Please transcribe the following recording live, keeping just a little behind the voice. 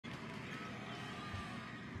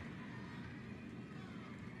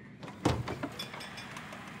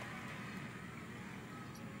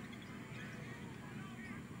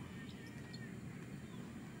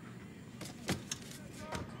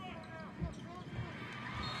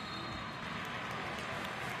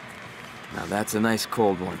Now that's a nice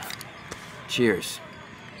cold one. Cheers.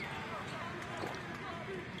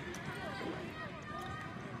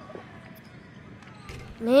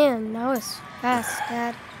 Man, that was fast,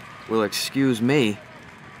 Dad. Well, excuse me.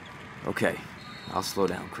 Okay, I'll slow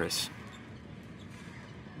down, Chris.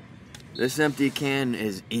 This empty can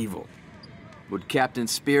is evil. Would Captain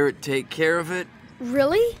Spirit take care of it?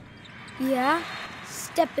 Really? Yeah?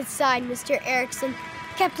 Step aside, Mr. Erickson.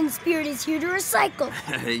 Captain Spirit is here to recycle.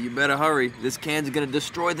 You better hurry. This can's gonna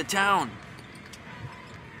destroy the town.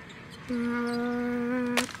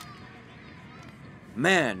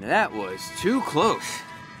 Man, that was too close.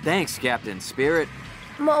 Thanks, Captain Spirit.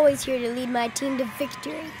 I'm always here to lead my team to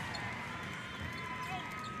victory.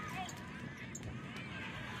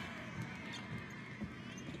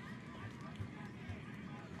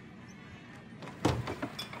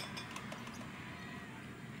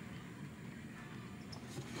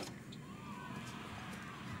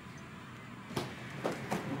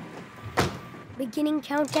 Beginning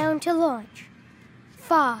countdown to launch.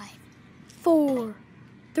 5, 4,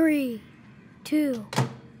 3, 2,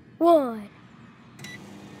 1.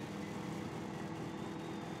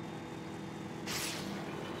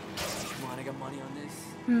 Come on, I got money on this.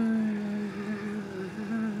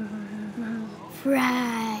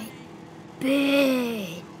 Fry.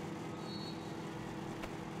 Big.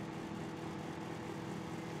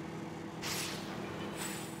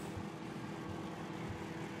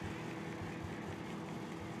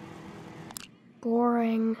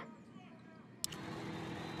 Boring.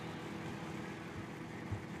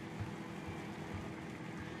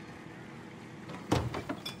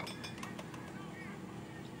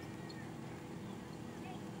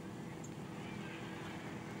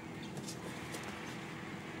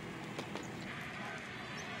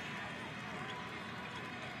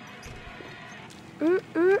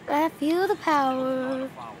 I feel the power.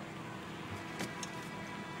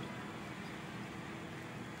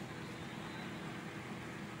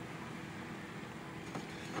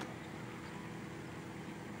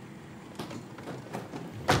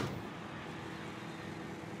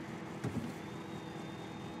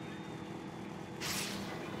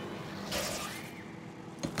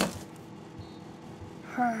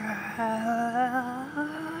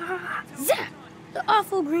 Zap! The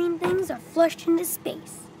awful green things are flushed into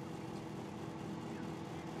space.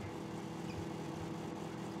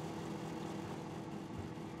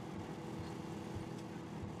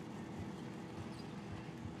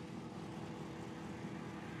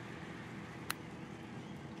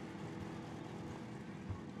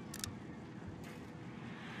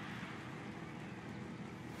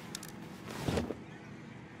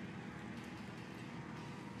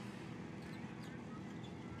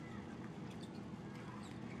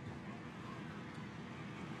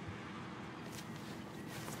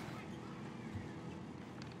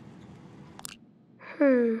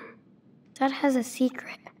 That has a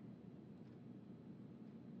secret.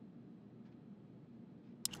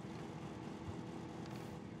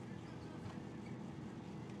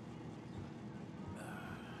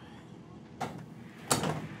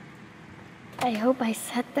 I hope I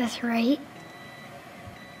set this right.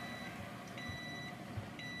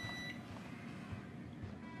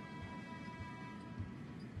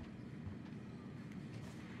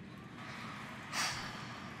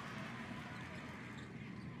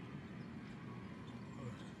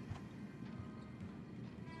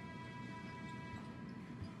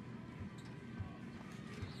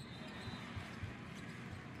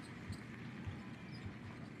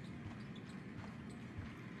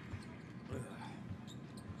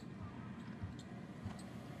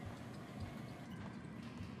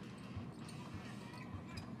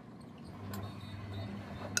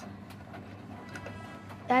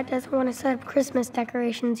 Dad doesn't want to set up Christmas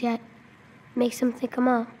decorations yet. Makes him think I'm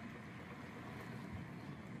up.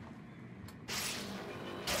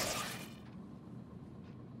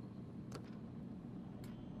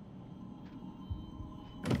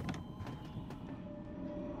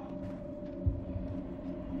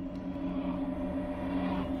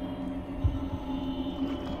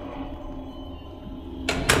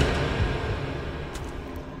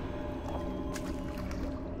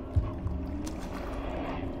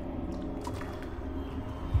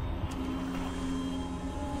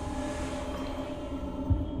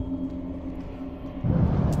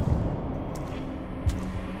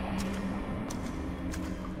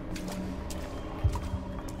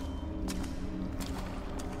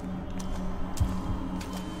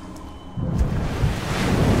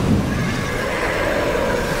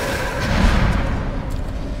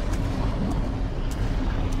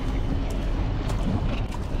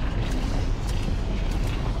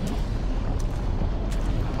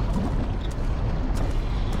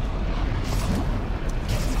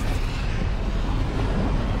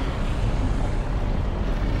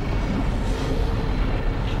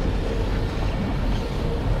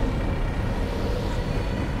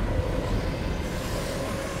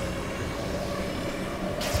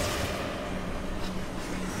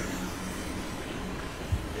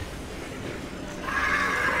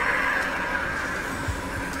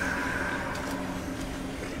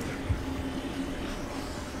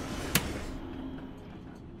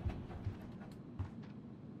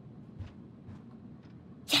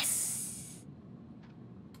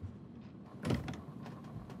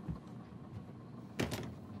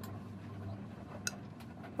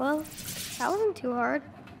 Well, that wasn't too hard.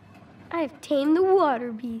 I've tamed the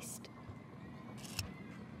water beast.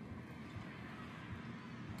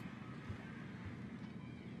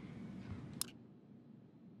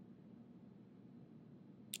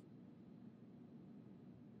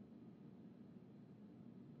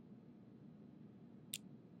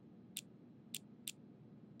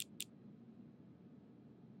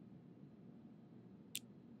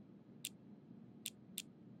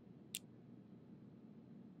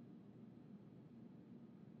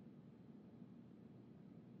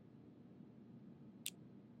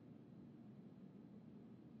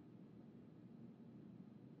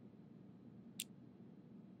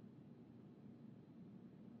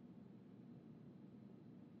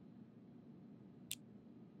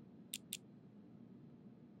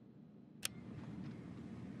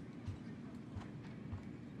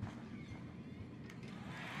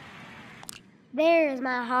 There's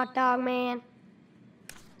my hot dog man.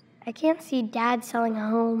 I can't see Dad selling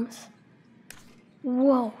homes.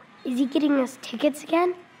 Whoa, is he getting us tickets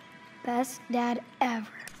again? Best dad ever.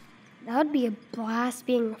 That would be a blast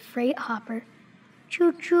being a freight hopper.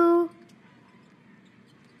 Choo-choo.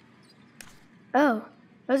 Oh,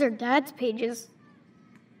 those are Dad's pages.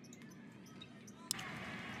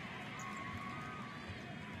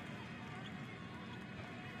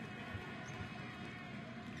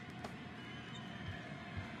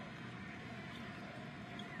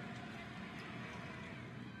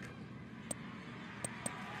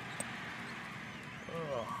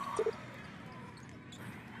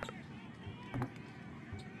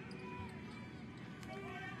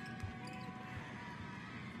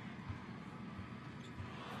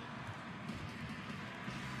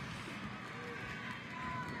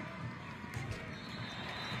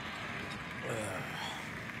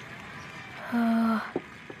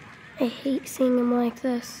 I hate seeing him like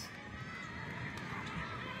this.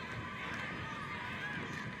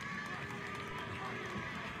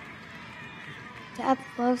 Dad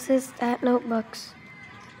loves his stat notebooks.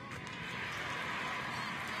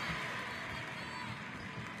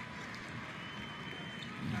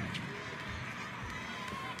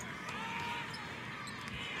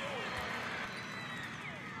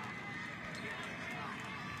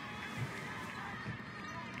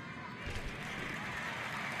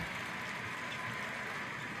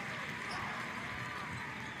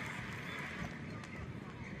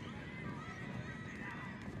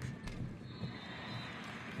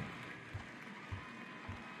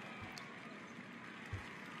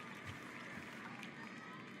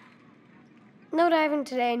 No diving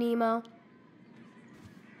today, Nemo.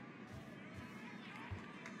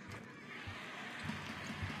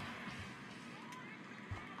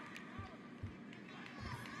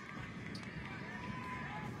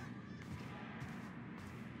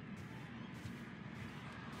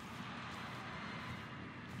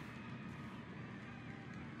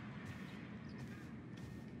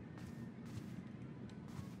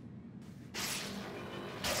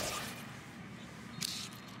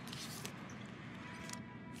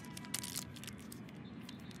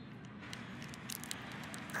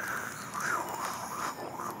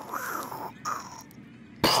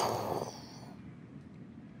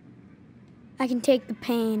 I can take the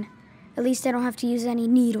pain. At least I don't have to use any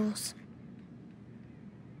needles.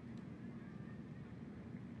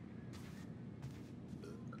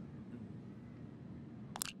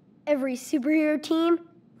 Every superhero team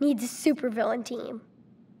needs a supervillain team.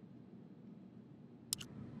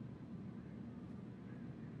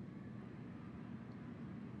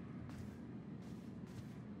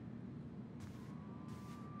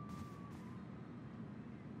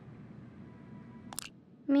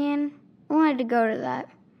 Man, I wanted to go to that,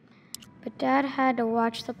 but Dad had to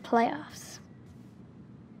watch the playoffs.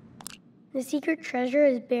 The secret treasure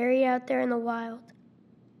is buried out there in the wild.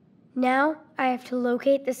 Now I have to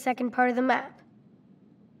locate the second part of the map.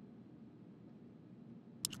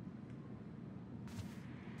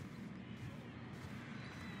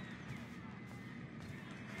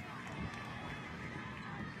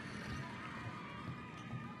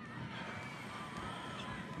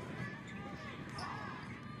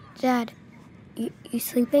 Dad, you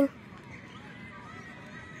sleeping?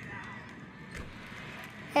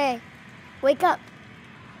 Hey, wake up.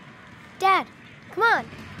 Dad, come on.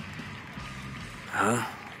 Huh?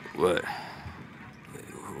 What?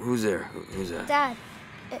 Who's there? Who's that? Dad,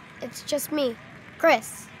 it's just me,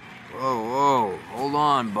 Chris. Whoa, whoa. Hold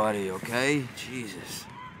on, buddy, okay? Jesus.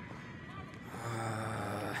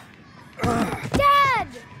 Dad!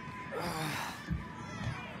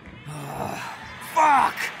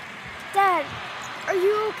 Fuck! Dad, are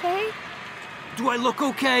you okay? Do I look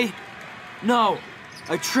okay? No.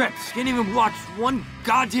 I tripped. Can't even watch one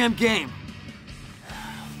goddamn game.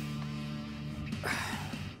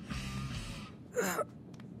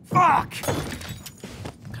 Fuck!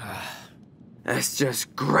 That's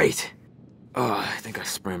just great. Oh, I think I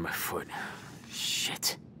sprained my foot.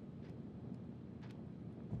 Shit.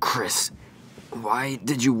 Chris, why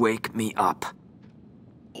did you wake me up?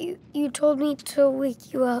 You told me to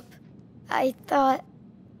wake you up. I thought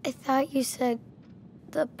you said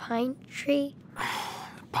the pine tree.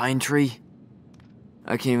 Pine tree?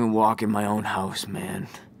 I can't even walk in my own house, man.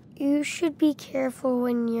 You should be careful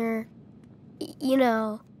when you're,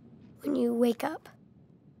 when you wake up.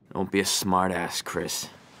 Don't be a smartass, Chris.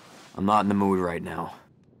 I'm not in the mood right now.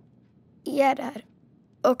 Yeah, Dad.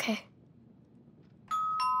 Okay.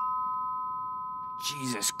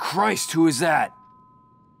 Jesus Christ, who is that?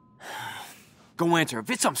 Go answer. If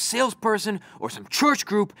it's some salesperson or some church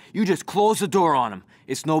group, you just close the door on them.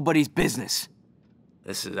 It's nobody's business.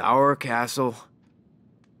 This is our castle,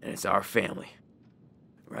 and it's our family.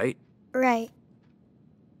 Right? Right.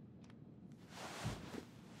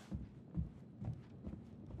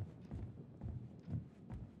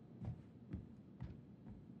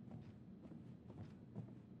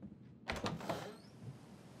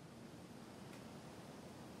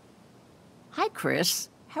 Hi, Chris.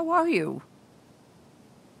 How are you?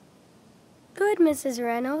 Good, Mrs.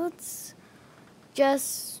 Reynolds.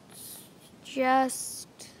 Just, Just?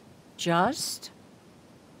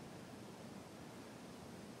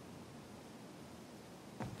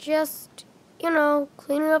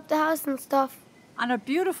 cleaning up the house and stuff. On a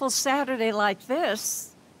beautiful Saturday like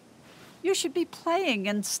this, you should be playing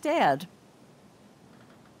instead.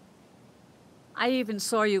 I even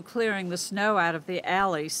saw you clearing the snow out of the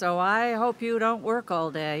alley, so I hope you don't work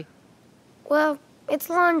all day. Well, it's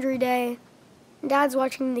laundry day. Dad's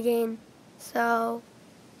watching the game, so...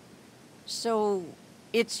 So,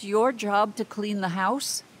 it's your job to clean the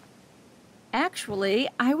house? Actually,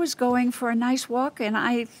 I was going for a nice walk and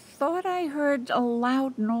I thought I heard a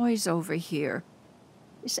loud noise over here.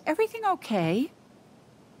 Is everything okay?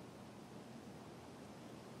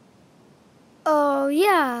 Oh,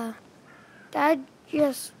 yeah. Dad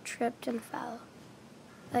just tripped and fell.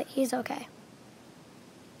 But he's okay.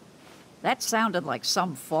 That sounded like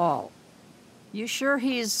some fall. You sure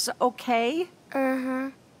he's okay?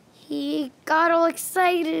 Uh-huh. He got all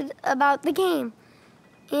excited about the game.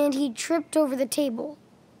 And he tripped over the table.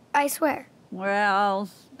 I swear. Well,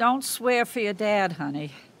 don't swear for your dad,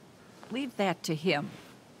 honey. Leave that to him.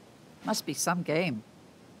 Must be some game.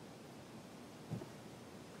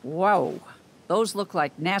 Whoa, those look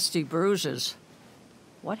like nasty bruises.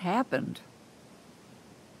 What happened?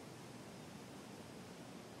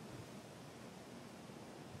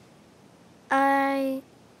 I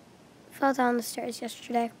fell down the stairs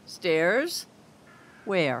yesterday. Stairs?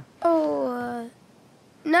 Where? Oh,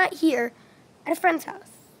 not here. At a friend's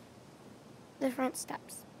house. The front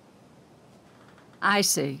steps. I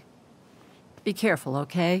see. Be careful,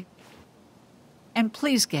 okay? And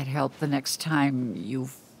please get help the next time you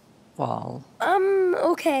fall.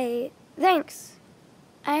 Okay. Thanks.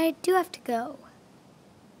 I do have to go.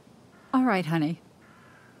 All right, honey.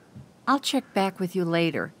 I'll check back with you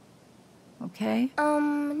later. Okay?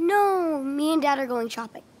 No. Me and Dad are going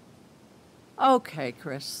shopping. Okay,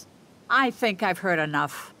 Chris. I think I've heard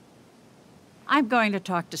enough. I'm going to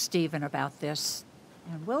talk to Stephen about this,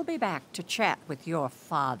 and we'll be back to chat with your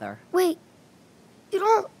father. Wait. You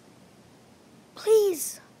don't...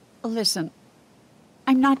 Please. Listen,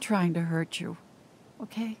 I'm not trying to hurt you,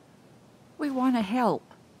 okay? We want to help.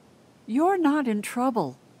 You're not in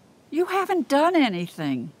trouble. You haven't done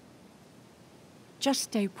anything. Just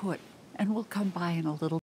stay put, and we'll come by in a little